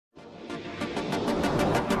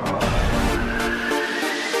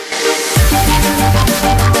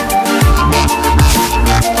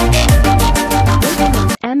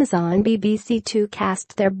Amazon BBC Two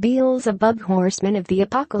cast their Beelzebub Horsemen of the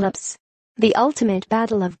Apocalypse. The ultimate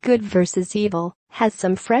battle of good versus evil has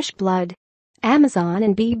some fresh blood. Amazon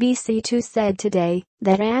and BBC Two said today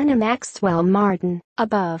that Anna Maxwell Martin,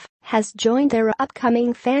 above, has joined their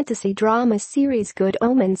upcoming fantasy drama series Good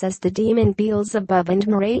Omens as the demon Beelzebub, and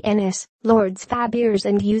Murray Ennis, Lords Fabiers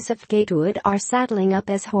and Yusuf Gatewood are saddling up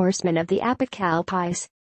as horsemen of the Apocalypse.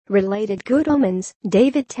 Related Good Omens,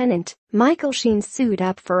 David Tennant, Michael Sheen suit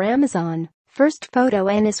up for Amazon. First photo: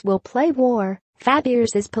 Ennis will play war,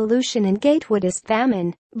 Fabiers is pollution and Gatewood is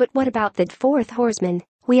famine. But what about that fourth horseman?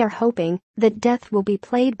 We are hoping that Death will be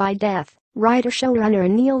played by Death, writer-showrunner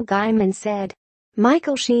Neil Gaiman said.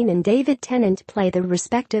 Michael Sheen and David Tennant play the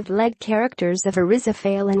respective lead characters of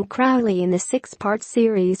Ahithophel and Crowley in the 6-part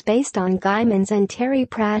series based on Gaiman's and Terry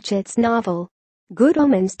Pratchett's novel. Good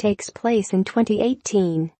Omens takes place in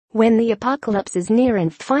 2018, when the apocalypse is near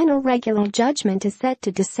and final regular judgment is set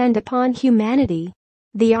to descend upon humanity.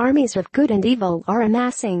 The armies of good and evil are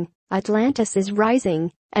amassing, Atlantis is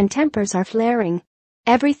rising, and tempers are flaring.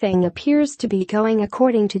 Everything appears to be going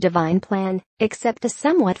according to divine plan, except a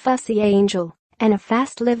somewhat fussy angel and a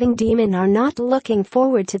fast-living demon are not looking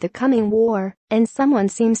forward to the coming war, and someone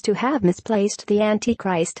seems to have misplaced the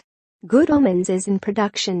Antichrist. Good Omens is in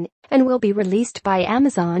production and will be released by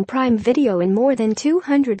Amazon Prime Video in more than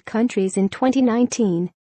 200 countries in 2019.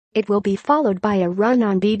 It will be followed by a run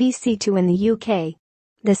on BBC Two in the UK.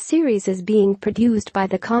 The series is being produced by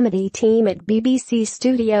the comedy team at BBC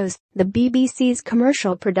Studios, the BBC's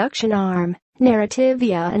commercial production arm,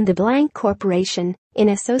 Narrativia, and the Blank Corporation, in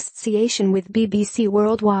association with BBC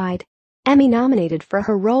Worldwide. Emmy-nominated for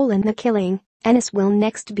her role in The Killing, Ennis will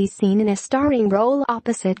next be seen in a starring role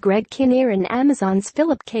opposite Greg Kinnear in Amazon's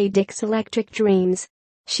Philip K. Dick's Electric Dreams.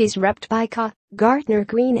 She's repped by Gardner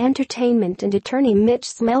Green Entertainment and attorney Mitch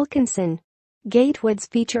Smelkinson. Gatewood's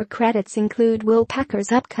feature credits include Will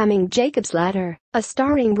Packer's upcoming Jacob's Ladder, a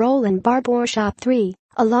starring role in Barbershop 3,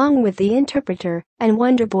 along with The Interpreter and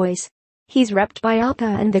Wonder Boys. He's repped by Appa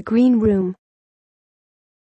and The Green Room.